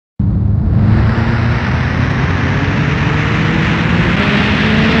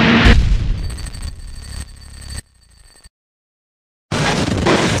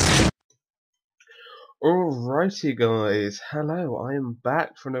Alrighty guys, hello, I am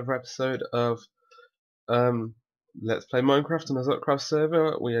back for another episode of Let's Play Minecraft on the Zupcraft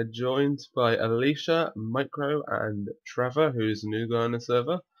server. We are joined by Alicia, Micro and Trevor, who's a new guy on the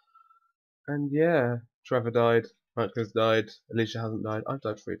server. And yeah, Trevor died, Micro's died, Alicia hasn't died, I've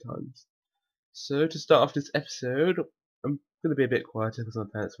died 3 times. So to start off this episode, I'm going to be a bit quieter because my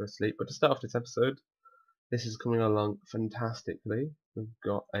parents were asleep, but to start off this episode, this is coming along fantastically. We've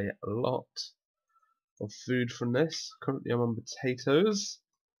got a lot of food from this. Currently I'm on potatoes,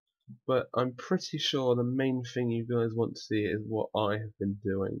 but I'm pretty sure the main thing you guys want to see is what I have been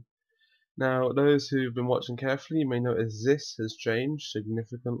doing. Now, those who've been watching carefully, you may notice this has changed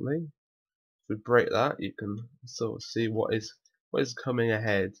significantly. If we break that, you can sort of see what is coming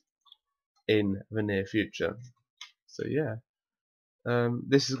ahead in the near future. So yeah,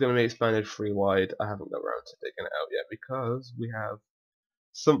 this is going to be expanded 3 wide. I haven't got around to digging it out yet because we have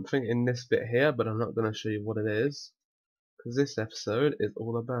something in this bit here, but I'm not going to show you what it is, because this episode is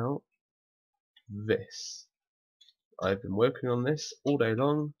all about this. I've been working on this all day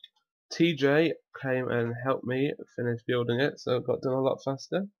long. TJ came and helped me finish building it, so it got done a lot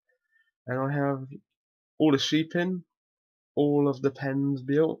faster. And I have all the sheep in, all of the pens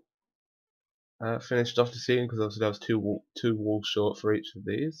built. Finished off the ceiling because obviously I was two walls short for each of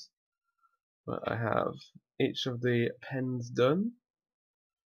these. But I have each of the pens done.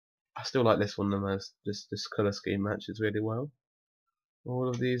 I still like this one the most. This colour scheme matches really well. All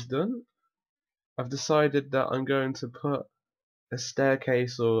of these done. I've decided that I'm going to put a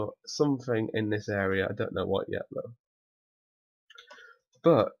staircase or something in this area. I don't know what yet though.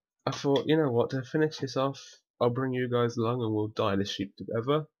 But I thought, you know what, to finish this off, I'll bring you guys along and we'll dye the sheep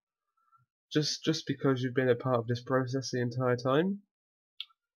together. Just because you've been a part of this process the entire time.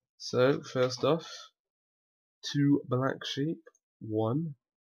 So first off, 2 black sheep, 1,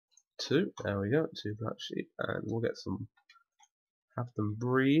 2. There we go, 2 black sheep, and we'll get some. Have them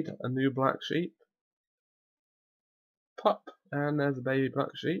breed a new black sheep. Pop, and there's a baby black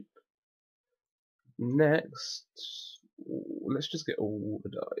sheep. Next, let's just get all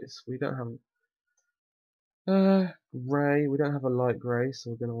the dyes. We don't have grey. We don't have a light grey, so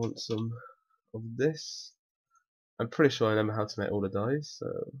we're going to want some of this. I'm pretty sure I know how to make all the dyes,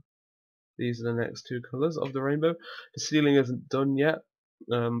 so these are the next 2 colours of the rainbow. The ceiling isn't done yet,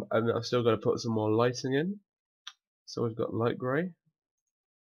 and I've still got to put some more lighting in. So we've got light grey.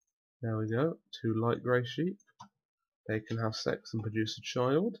 There we go, 2 light grey sheep. They can have sex and produce a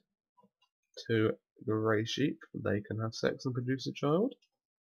child. 2 grey sheep. They can have sex and produce a child.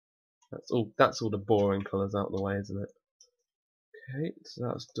 That's all the boring colours out of the way, isn't it? Okay, so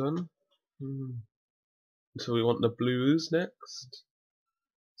that's done. So we want the blues next.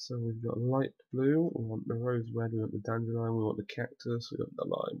 So we've got light blue, we want the rose red, we want the dandelion, we want the cactus, we want the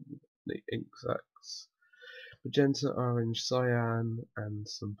lime, the ink sacs, magenta, orange, cyan, and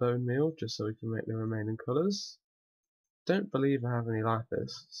some bone meal, just so we can make the remaining colours. Don't believe I have any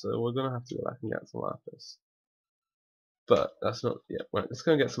lapis, so we're gonna have to go back and get some lapis. But that's not yet. Right, let's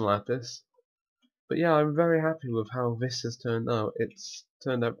go and get some lapis. But yeah, I'm very happy with how this has turned out. It's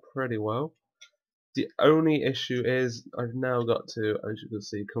turned out pretty well. The only issue is I've now got to, as you can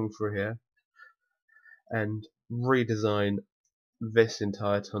see, come through here and redesign this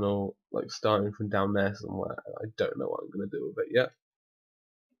entire tunnel, like starting from down there somewhere. I don't know what I'm going to do with it yet.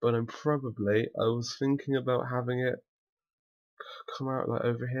 But I was thinking about having it come out like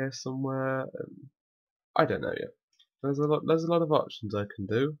over here somewhere, and I don't know yet. There's a lot of options I can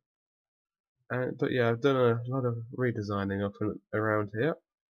do. But yeah, I've done a lot of redesigning up and around here.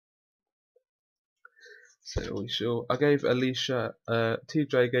 So I gave Alicia,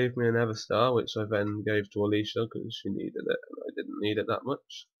 TJ gave me an Everstar, which I then gave to Alicia because she needed it and I didn't need it that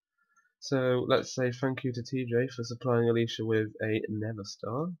much. So let's say thank you to TJ for supplying Alicia with a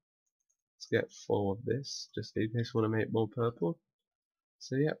Neverstar. Let's get 4 of this, just in case we want to make more purple.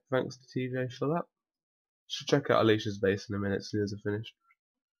 So yeah, thanks to TJ for that. Should check out Alicia's base in a minute as soon as I finish.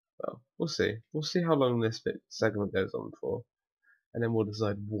 Well, we'll see. We'll see how long this segment goes on for, and then we'll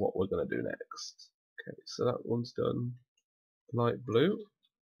decide what we're going to do next. Okay, so that one's done. Light blue.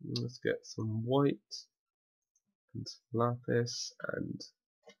 Let's get some white and some lapis and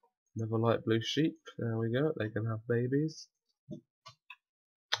another light blue sheep. There we go. They can have babies.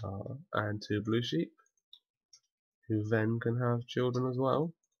 And 2 blue sheep, who then can have children as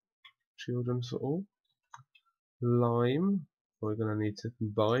well. Children for all. Lime. We're going to need to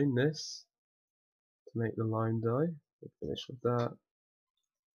combine this to make the lime dye. We'll finish with that.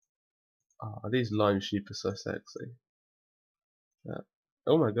 These lime sheep are so sexy.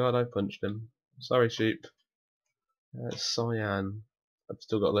 Oh my god, I punched him. Sorry, sheep. Cyan. I've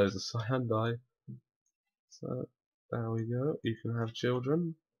still got loads of cyan dye. So there we go. You can have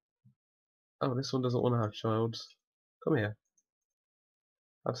children. Oh, this one doesn't want to have child. Come here.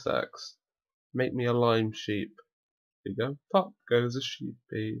 Have sex. Make me a lime sheep. There you go. Pop goes a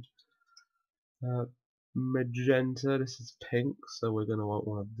sheepy. Magenta. This is pink, so we're gonna want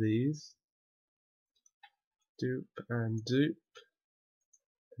one of these. Dupe and dupe.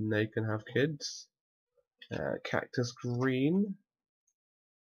 And they can have kids. Cactus green.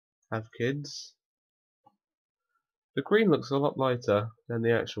 Have kids. The green looks a lot lighter than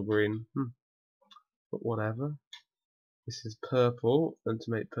the actual green. But whatever. This is purple, and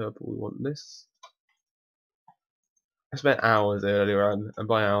to make purple we want this. I spent hours earlier on, and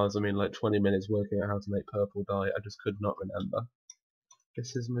by hours I mean like 20 minutes working out how to make purple dye. I just could not remember.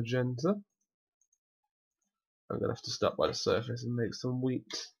 This is magenta. I'm going to have to start by the surface and make some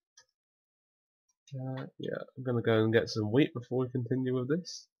wheat. Yeah, I'm going to go and get some wheat before we continue with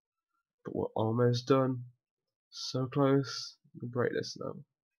this. But we're almost done. So close. I can break this now.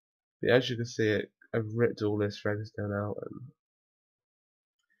 But as you can see, I've ripped all this redstone out, and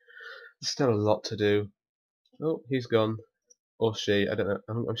there's still a lot to do. Oh, he's gone. Or she, I don't know.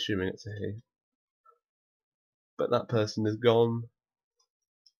 I'm assuming it's a he. But that person is gone.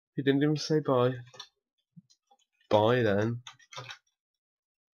 He didn't even say bye. Bye then.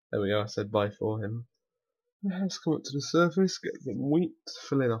 There we go, I said bye for him. Let's come up to the surface, get some wheat,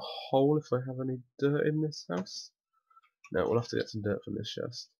 fill in a hole if I have any dirt in this house. No, we'll have to get some dirt from this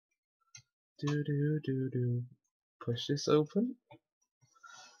chest. Push this open.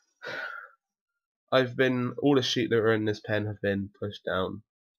 All the sheep that are in this pen have been pushed down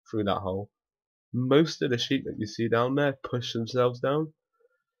through that hole. Most of the sheep that you see down there push themselves down,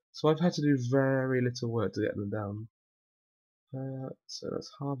 so I've had to do very little work to get them down. So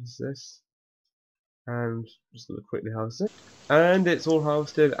let's harvest this, and just going to quickly harvest it. And it's all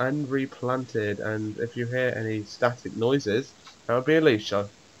harvested and replanted, and if you hear any static noises, that would be Alicia.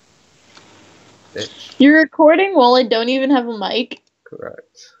 Bitch. You're recording while I don't even have a mic?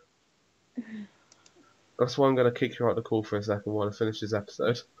 Correct. That's why I'm going to kick you out the call for a second while I finish this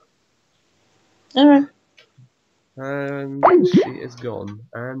episode. Alright. And she is gone,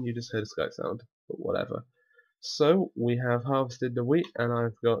 and you just heard a sky sound, but whatever. So, we have harvested the wheat, and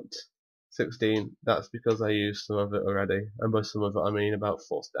I've got 16. That's because I used some of it already, and by some of it I mean about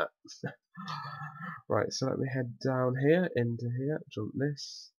 4 stacks. Right, so let me head down here, into here, jump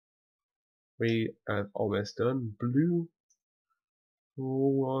this. We are almost done. Blue.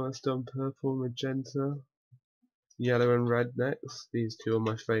 Oh, almost done. Purple, magenta. Yellow and red next. These two are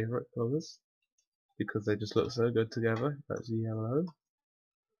my favourite colours, because they just look so good together. That's yellow.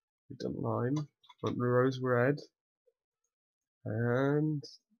 We've done lime. Want the rose red. And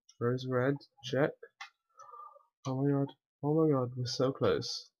rose red. Check. Oh my god. Oh my god, we're so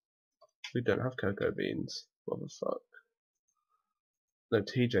close. We don't have cocoa beans. What the fuck? No,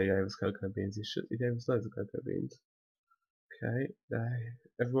 TJ gave us cocoa beans. He gave us loads of cocoa beans. Okay,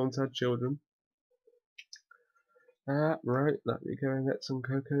 everyone's had children. Right, let me go and get some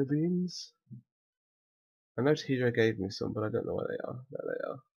cocoa beans. I know TJ gave me some, but I don't know where they are. There they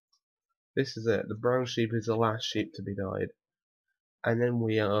are. This is it. The brown sheep is the last sheep to be dyed. And then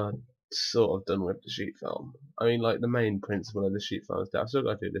we are sort of done with the sheep farm. I mean, like, the main principle of the sheep farm is that I've still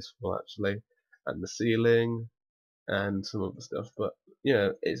got to do this wall, actually. And the ceiling, and some other stuff, but, you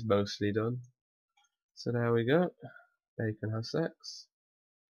know, it's mostly done. So there we go. They can have sex.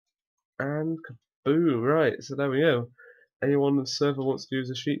 And kaboom! Right, so there we go. Anyone on the server wants to use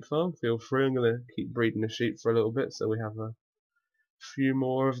a sheep farm, feel free. I'm going to keep breeding the sheep for a little bit so we have a few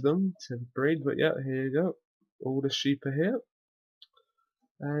more of them to breed. But yeah, here you go. All the sheep are here.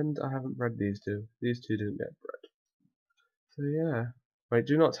 And I haven't bred these two. These two didn't get bred. So yeah. Wait,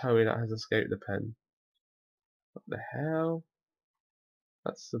 do not tell me that has escaped the pen. What the hell?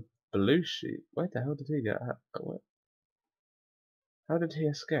 That's the blue sheep. Where the hell did he get? How did he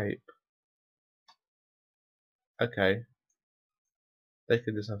escape? Okay. They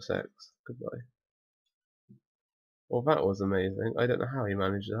could just have sex. Goodbye. Well, that was amazing. I don't know how he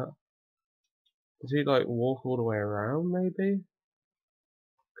managed that. Did he, like, walk all the way around, maybe?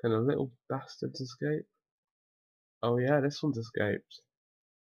 Can a little bastards escape? Oh yeah, this one's escaped.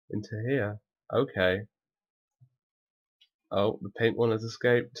 Into here. Okay. Oh, the pink one has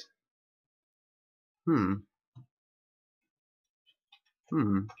escaped. I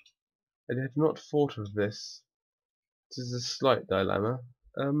have not thought of this. This is a slight dilemma.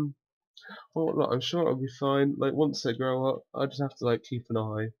 Well, look, I'm sure it'll be fine. Like, once they grow up, I just have to, like, keep an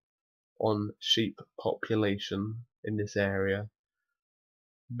eye on sheep population in this area.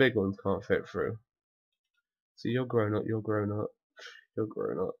 Big ones can't fit through. So you're grown up, you're grown up, you're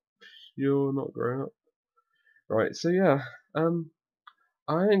grown up, you're not grown up. Right, so yeah, I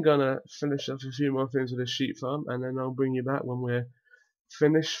am gonna finish up a few more things with the sheep farm, and then I'll bring you back when we're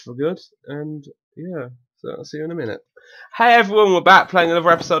finished for good. And yeah, so I'll see you in a minute. Hey everyone, we're back playing another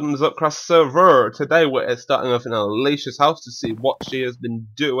episode on the Zupcraft server. Today we're starting off in Alicia's house to see what she has been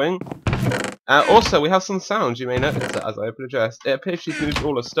doing. Also, we have some sounds. You may notice that as I open the chest. It appears she's moved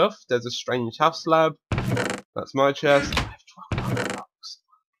all her stuff. There's a strange house slab. That's my chest. I have 12 blocks.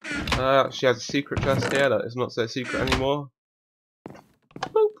 She has a secret chest here that is not so secret anymore.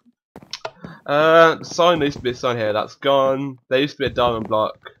 Boop. The sign used to be a sign here. That's gone. There used to be a diamond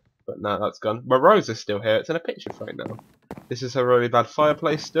block, but now that's gone. My rose is still here. It's in a picture frame now. This is a really bad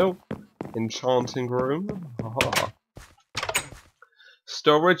fireplace still. Enchanting room. Aha.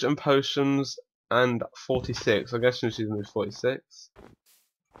 Storage and potions and 46. I guess she's moved 46.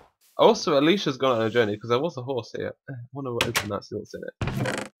 Also, Alicia's gone on a journey because there was a horse here. I wonder what open that, see what's in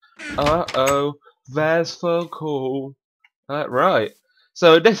it. Uh-oh, there's for cool. Right.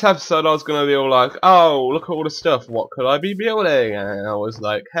 So this episode I was going to be all like, oh, look at all the stuff, what could I be building? And I was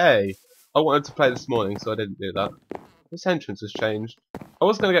like, hey, I wanted to play this morning, so I didn't do that. This entrance has changed. I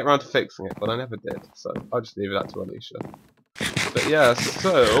was going to get around to fixing it, but I never did, so I'll just leave that to Alicia. But yeah,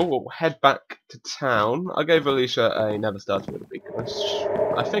 so we'll head back to town. I gave Alicia a never started with a beacon.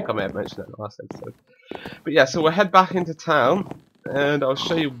 I think I may have mentioned it in the last episode. But yeah, so we'll head back into town, and I'll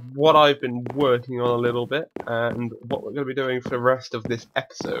show you what I've been working on a little bit, and what we're going to be doing for the rest of this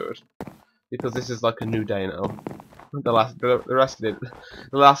episode. Because this is like a new day now. The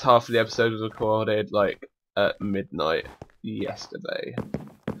last half of the episode was recorded like at midnight yesterday.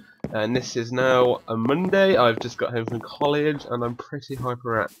 And this is now a Monday. I've just got home from college and I'm pretty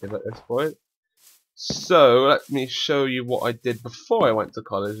hyperactive at this point. So let me show you what I did before I went to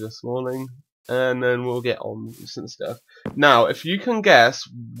college this morning, and then we'll get on with some stuff. Now, if you can guess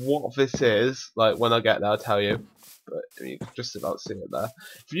what this is, like when I get there I'll tell you, but you can just about see it there.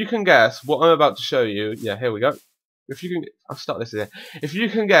 If you can guess what I'm about to show you, yeah, here we go. If you can, I'll start this here. If you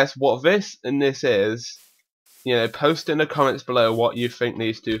can guess what this and this is, you know, post in the comments below what you think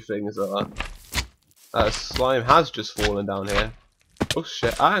these two things are. Slime has just fallen down here. Oh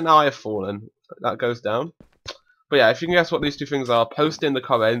shit, now I have fallen. That goes down. But yeah, if you can guess what these two things are, post in the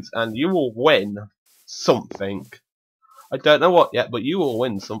comments and you will win something. I don't know what yet, but you will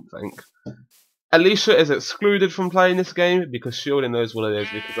win something. Alicia is excluded from playing this game because she already knows what it is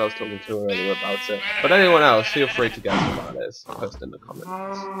because I was talking to her earlier about it. But anyone else, feel free to guess what that is. Post in the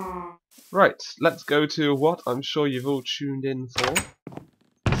comments. Right, let's go to what I'm sure you've all tuned in for.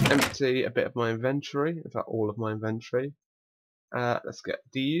 Let's empty a bit of my inventory, in fact all of my inventory. Let's get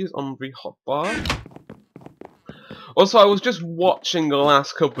these on the hotbar. Also, I was just watching the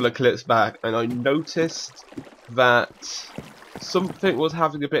last couple of clips back and I noticed that something was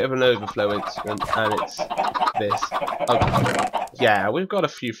having a bit of an overflow incident, and it's this. Okay. Yeah, we've got a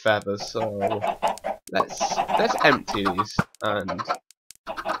few feathers, so let's empty these and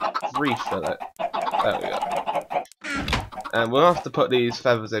refill it. There we go. And we'll have to put these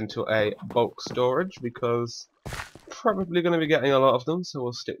feathers into a bulk storage because probably going to be getting a lot of them, so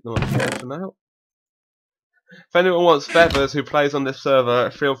we'll stick them up here for now. If anyone wants feathers who plays on this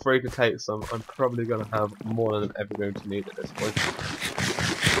server, feel free to take some. I'm probably going to have more than I'm ever going to need at this point.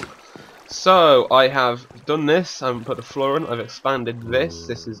 So, I have done this, I've put the floor in, I've expanded this.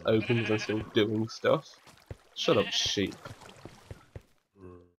 This is open because I'm still doing stuff. Shut up, sheep.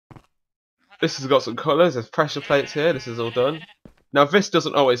 This has got some colours, there's pressure plates here, this is all done. Now this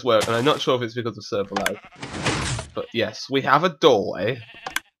doesn't always work, and I'm not sure if it's because of server lag. But yes, we have a doorway.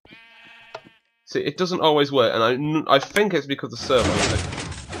 See, it doesn't always work, and I think it's because of server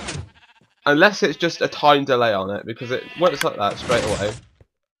lag. Unless it's just a time delay on it, because it works like that straight away.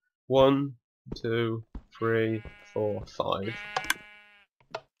 1, 2, 3, 4, 5.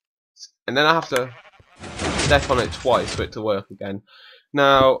 And then I have to step on it twice for it to work again.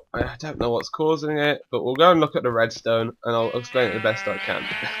 Now, I don't know what's causing it, but we'll go and look at the redstone, and I'll explain it the best I can.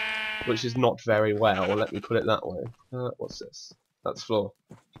 Which is not very well, let me put it that way. What's this? That's floor.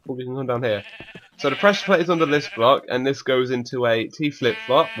 Oh, we can come down here. So the pressure plate is under this block, and this goes into a T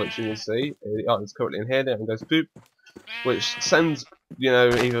flip-flop, which you can see. It's currently in here, then it goes boop, which sends, you know,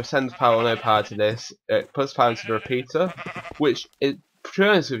 either sends power or no power to this. It puts power into the repeater, which, to be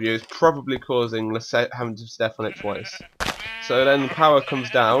honest with you, is probably causing having to step on it twice. So then power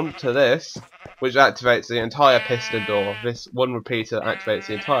comes down to this, which activates the entire piston door. This one repeater activates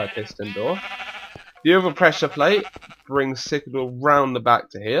the entire piston door. The other pressure plate brings signal round the back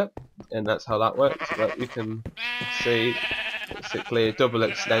to here, and that's how that works. But you can see basically a double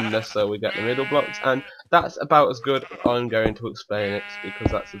extender, so we get the middle blocks, and that's about as good I'm going to explain it,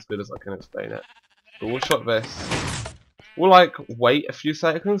 because that's as good as I can explain it. But we'll shut this. We'll like wait a few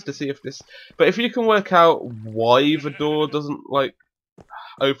seconds to see if this. But if you can work out why the door doesn't like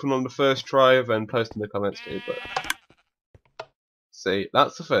open on the first try, then post in the comments too. But see,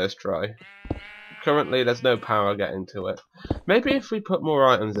 that's the first try. Currently, there's no power getting to it. Maybe if we put more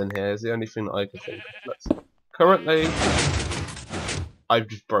items in here is the only thing that I could think of. Currently, I've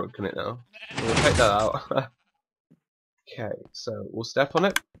just broken it now. So we'll take that out. Okay, so we'll step on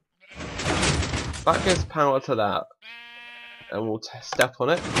it. That gives power to that. And we'll step on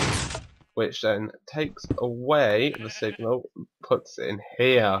it, which then takes away the signal and puts it in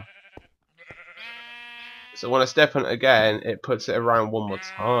here. So when I step on it again, it puts it around one more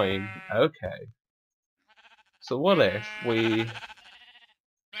time. Okay. So what if we...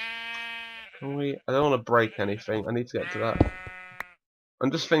 I don't want to break anything. I need to get to that. I'm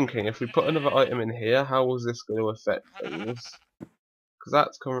just thinking, if we put another item in here, how is this going to affect things? Because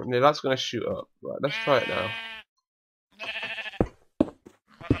that's currently... that's going to shoot up. Right, let's try it now.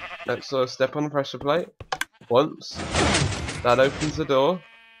 Let's step on the pressure plate. Once. That opens the door.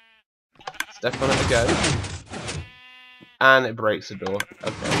 Step on it again. And it breaks the door.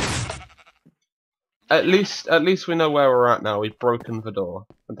 Okay. At least we know where we're at now. We've broken the door.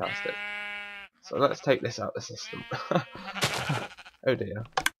 Fantastic. So let's take this out of the system. Oh dear.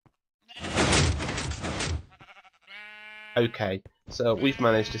 Okay, so we've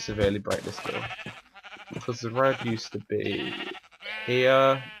managed to severely break this door. Because the red used to be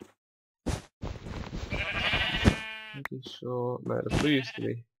here. Pretty sure. No, the blue used to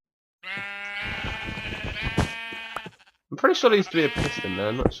be. I'm pretty sure there used to be a piston there,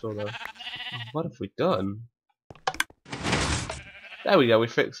 I'm not sure though. Oh, what have we done? There we go, we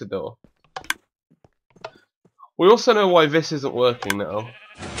fixed the door. We also know why this isn't working now,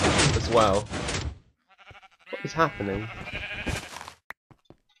 as well. What is happening?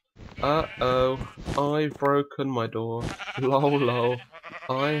 Uh-oh, I've broken my door. Lol, lol.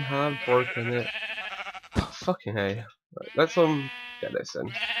 I have broken it. Oh, fucking hey. Right, let's get this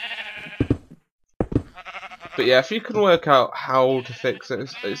in. But yeah, if you can work out how to fix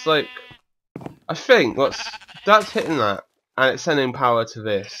it, it's like, I think that's hitting that, and it's sending power to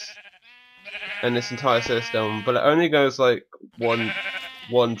this, and this entire system, but it only goes like one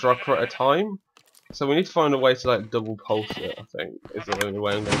dropper at a time. So we need to find a way to like double pulse it. I think is the only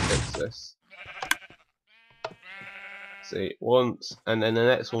way I'm going to fix this. See, once, and then the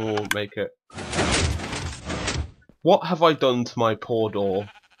next one will make it. What have I done to my poor door?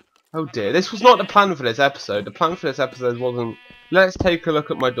 Oh dear, this was not the plan for this episode. The plan for this episode wasn't, let's take a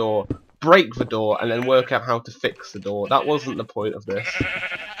look at my door, break the door, and then work out how to fix the door. That wasn't the point of this.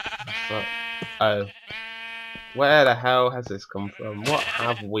 But, oh. Where the hell has this come from? What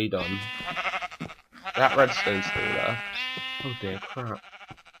have we done? That redstone's still there. Oh dear, crap.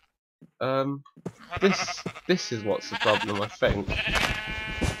 This is what's the problem, I think.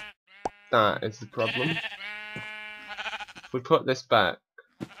 That is the problem. If we put this back,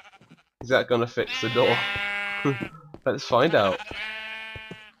 is that gonna fix the door? Let's find out.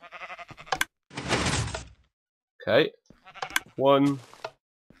 Okay. 1,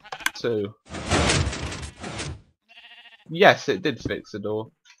 2. Yes, it did fix the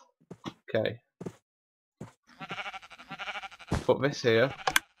door. Okay. Put this here,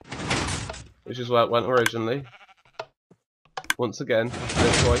 which is where it went originally. Once again, have to do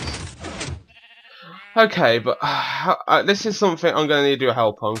it twice. Okay, but this is something I'm going to need your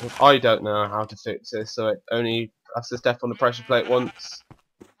help on, because I don't know how to fix this, so it only has to step on the pressure plate once.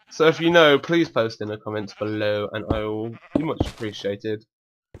 So if you know, please post in the comments below, and I will be much appreciated.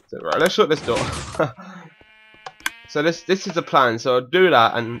 So right, let's shut this door. So this is the plan, so I'll do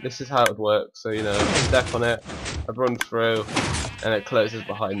that, and this is how it would work. So, you know, step on it, I run through, and it closes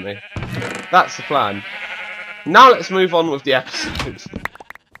behind me. That's the plan. Now let's move on with the episode.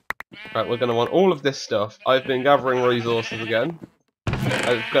 Right, we're going to want all of this stuff. I've been gathering resources again.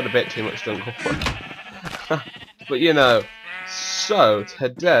 I've got a bit too much junk. But you know, so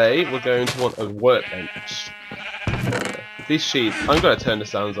today we're going to want a workbench. These sheep, I'm going to turn the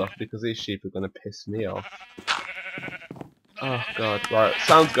sounds off because these sheep are going to piss me off. Oh god, right,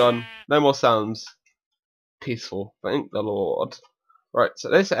 sounds gone. No more sounds. Peaceful, thank the Lord. Right, so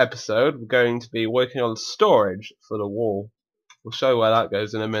this episode we're going to be working on storage for the wall. We'll show where that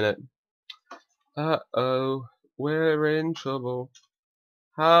goes in a minute. Uh-oh, we're in trouble.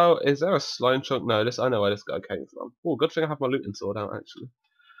 How, is there a slime chunk? No, I know where this guy came from. Oh, good thing I have my looting sword out, actually.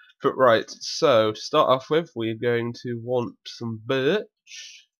 But right, so, to start off with, we're going to want some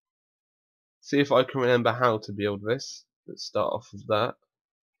birch. See if I can remember how to build this. Let's start off with that.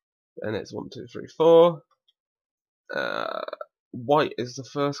 And it's 1, 2, 3, 4. White is the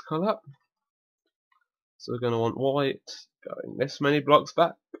first colour. So we're going to want white going this many blocks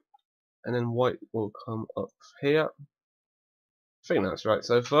back, and then white will come up here. I think that's right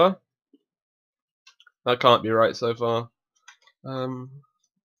so far. That can't be right so far.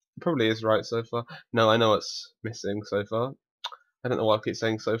 Probably is right so far. No, I know what's missing so far. I don't know why I keep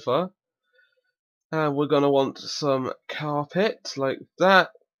saying so far. We're going to want some carpet like that.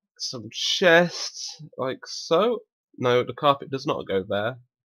 Some chests like so. No, the carpet does not go there.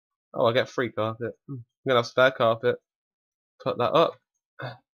 Oh, I get free carpet. I'm going to have spare carpet. Put that up.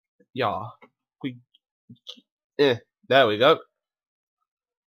 Yeah. There we go.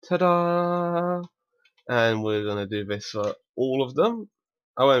 Ta-da! And we're going to do this for all of them.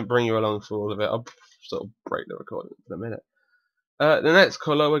 I won't bring you along for all of it. I'll sort of break the recording in a minute. The next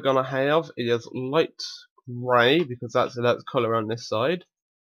colour we're going to have is light grey, because that's the colour on this side.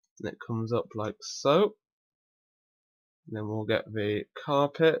 And it comes up like so. And then we'll get the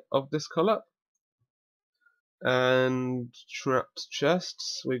carpet of this colour. And trapped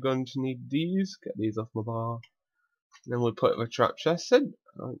chests, we're going to need these. Get these off my bar. And then we'll put the trap chests in,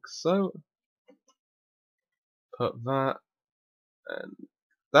 like so. Put that and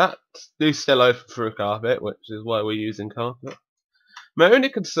that. These still open for a carpet, which is why we're using carpet. My only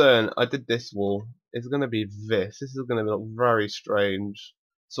concern, I did this wall, is going to be this. This is going to look very strange.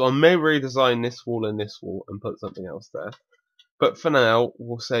 So I may redesign this wall and this wall and put something else there. But for now,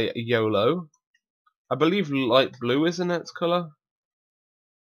 we'll say YOLO. I believe light blue is the next colour.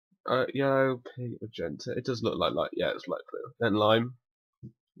 Yellow, pink, magenta. It does look like light. Yeah, it's light blue. Then lime.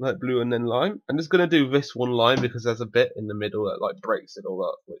 Light blue and then lime. I'm just going to do this one line because there's a bit in the middle that like breaks it all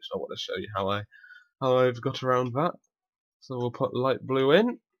up, which I want to show you how I've got around that. So we'll put light blue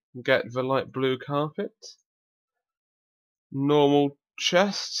in. Get the light blue carpet. Normal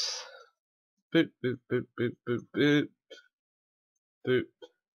chests. Boop, boop, boop, boop, boop, boop. Boop.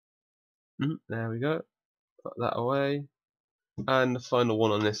 There we go. Put that away. And the final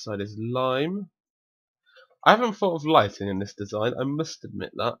one on this side is lime. I haven't thought of lighting in this design, I must admit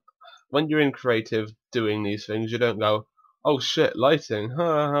that. When you're in creative doing these things, you don't go, oh shit, lighting,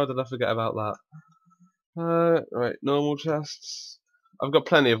 how did I forget about that? Right, normal chests. I've got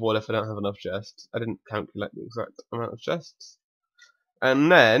plenty of wood if I don't have enough chests. I didn't calculate the exact amount of chests.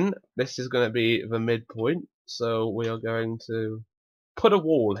 And then, this is going to be the midpoint, so we are going to put a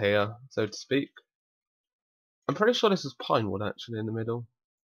wall here, so to speak. I'm pretty sure this is pine wood actually in the middle.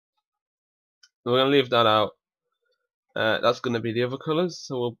 We're going to leave that out. That's going to be the other colours,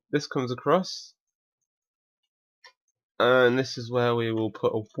 so this comes across. And this is where we will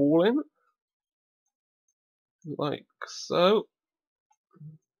put a wall in. Like so.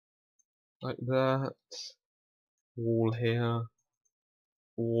 Like that. Wall here.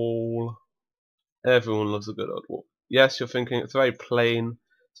 Wall. Everyone loves a good old wall. Yes, you're thinking it's very plain.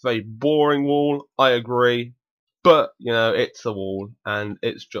 It's a very boring wall. I agree. But, you know, it's a wall. And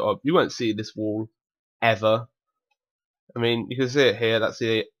its job. You won't see this wall ever. I mean, you can see it here. That's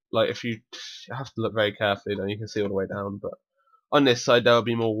the, like, if you have to look very carefully, then you can see all the way down. But on this side, there will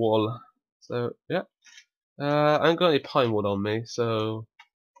be more wall. So, yeah. I haven't got any pine wood on me, so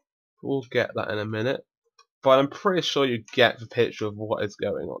we'll get that in a minute. But I'm pretty sure you get the picture of what is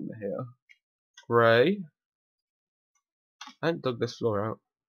going on here. Grey. I haven't dug this floor out.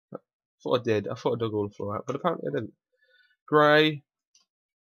 I thought I did. I thought I dug all the floor out, but apparently I didn't. Grey.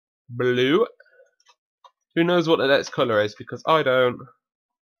 Blue. Who knows what the next colour is, because I don't.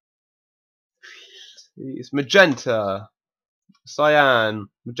 It's magenta. Cyan.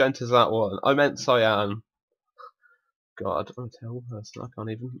 Magenta's that one. I meant cyan. God, I'm a terrible person. I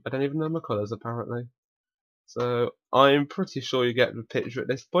don't even know my colours apparently. So I'm pretty sure you get the picture at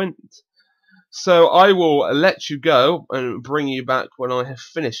this point. So I will let you go and bring you back when I have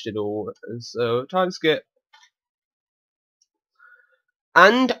finished it all. So time skip.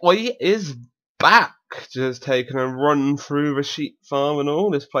 And I is back. Just taking a run through the sheep farm and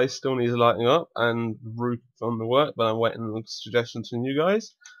all. This place still needs lighting up and roof on the work, but I'm waiting on suggestions from you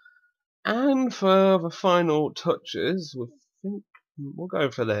guys. And for the final touches, we'll go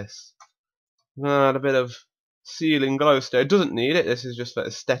for this. Add a bit of ceiling glowstone. It doesn't need it. This is just for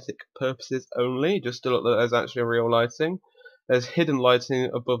aesthetic purposes only. Just to look that there's actually real lighting. There's hidden lighting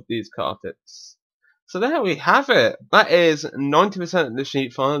above these carpets. So there we have it. That is 90% of the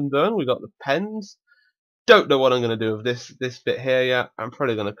sheep farm done. We got the pens. Don't know what I'm going to do with this bit here yet. I'm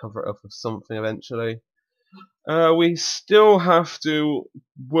probably going to cover it up with something eventually. We still have to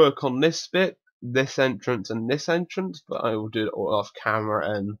work on this bit, this entrance and this entrance, but I will do it all off camera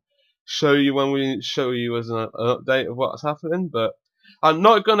and show you when we show you as an update of what's happening. But I'm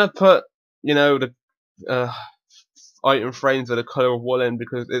not going to put, you know, the item frames are the colour of woolen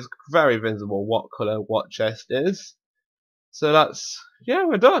because it's very visible what colour what chest is. So that's, yeah,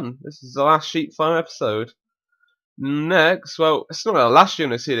 we're done. This is the last sheep farm episode. Next, well, it's not the last you're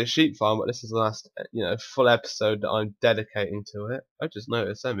going to see the sheep farm, but this is the last, full episode that I'm dedicating to it. I just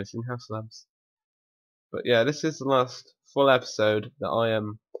noticed I'm missing house lamps. But yeah, this is the last full episode that I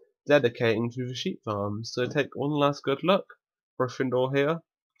am dedicating to the sheep farm. So take one last good look. Gryffindor here.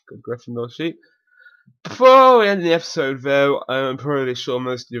 Good Gryffindor sheep. Before we end the episode though, I'm probably sure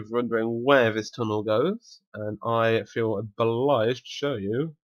most of you are wondering where this tunnel goes, and I feel obliged to show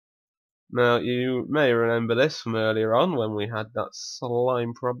you. Now, you may remember this from earlier on when we had that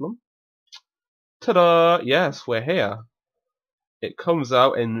slime problem. Ta-da! Yes, we're here. It comes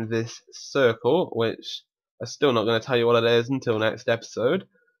out in this circle, which I'm still not going to tell you what it is until next episode.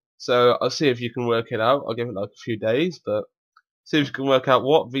 So I'll see if you can work it out. I'll give it like a few days, but see if you can work out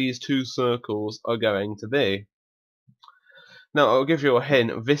what these two circles are going to be. Now, I'll give you a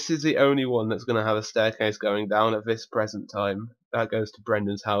hint. This is the only one that's going to have a staircase going down at this present time. That goes to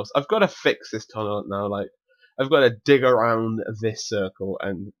Brendan's house. I've got to fix this tunnel now. Like, I've got to dig around this circle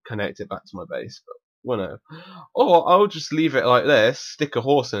and connect it back to my base. But, well, no. Or I'll just leave it like this, stick a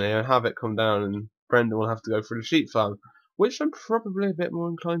horse in here, and have it come down, and Brendan will have to go through the sheep farm, which I'm probably a bit more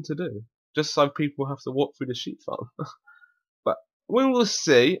inclined to do, just so people have to walk through the sheep farm. But we will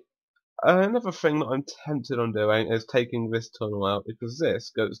see. Another thing that I'm tempted on doing is taking this tunnel out, because this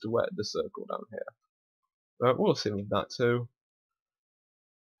goes to where the circle down here. But we'll see with that too.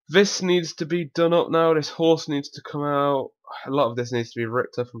 This needs to be done up now. This horse needs to come out. A lot of this needs to be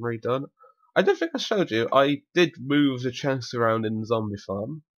ripped up and redone. I don't think I showed you. I did move the chests around in the zombie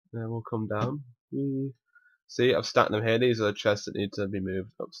farm. Then we'll come down. See, I've stacked them here. These are the chests that need to be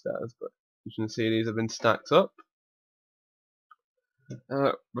moved upstairs. But you can see these have been stacked up.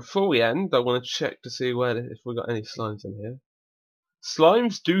 Before we end, I want to check to see if we got any slimes in here.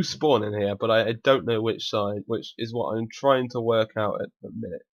 Slimes do spawn in here, but I don't know which side, which is what I'm trying to work out at the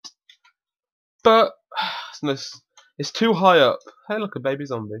minute. But it's too high up. Hey, look, a baby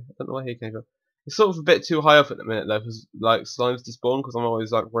zombie. I don't know where he came from. It's sort of a bit too high up at the minute, though, for like slimes to spawn, because I'm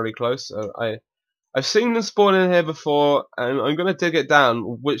always like really close. So I've seen them spawn in here before, and I'm gonna dig it down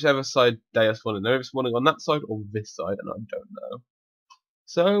whichever side they are spawning. They're either spawning on that side or this side, and I don't know.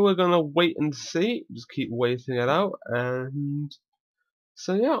 So we're gonna wait and see. Just keep waiting it out, and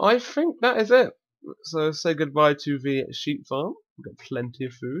so yeah, I think that is it. So say goodbye to the sheep farm. We've got plenty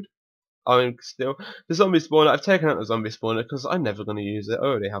of food. I mean, still the zombie spawner. I've taken out the zombie spawner because I'm never gonna use it. I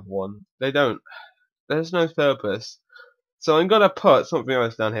already have one. There's no purpose. So I'm gonna put something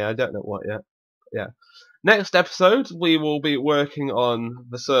else down here. I don't know what yet. Yeah. Next episode we will be working on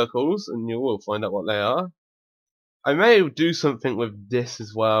the circles, and you will find out what they are. I may do something with this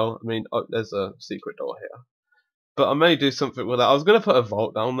as well. I mean, there's a secret door here. But I may do something with that. I was going to put a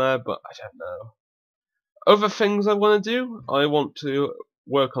vault down there, but I don't know. Other things I want to do, I want to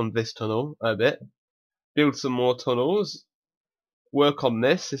work on this tunnel a bit. Build some more tunnels. Work on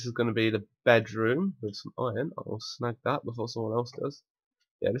this. This is going to be the bedroom with some iron. I'll snag that before someone else does.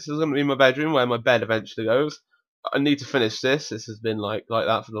 Yeah, this is going to be my bedroom where my bed eventually goes. I need to finish this. This has been like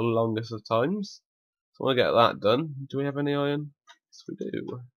that for the longest of times. So I want to get that done. Do we have any iron? Yes, we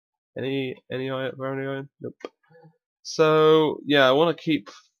do. Any iron? Nope. So yeah, I want to keep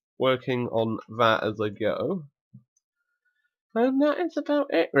working on that as I go. And that is about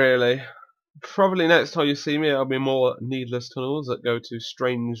it, really. Probably next time you see me, there'll be more needless tunnels that go to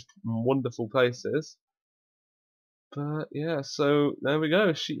strange, wonderful places. But yeah, so there we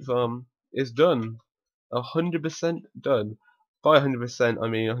go. Sheep farm is done. 100% done. By 100%, I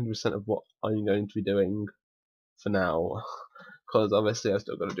mean 100% of what I'm going to be doing for now. Because obviously I've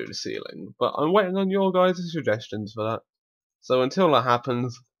still got to do the ceiling. But I'm waiting on your guys' suggestions for that. So until that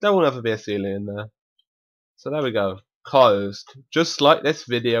happens, there will never be a ceiling in there. So there we go. Closed. Just like this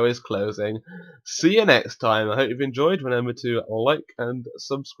video is closing. See you next time. I hope you've enjoyed. Remember to like and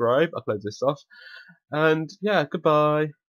subscribe. I'll close this off. And yeah, goodbye.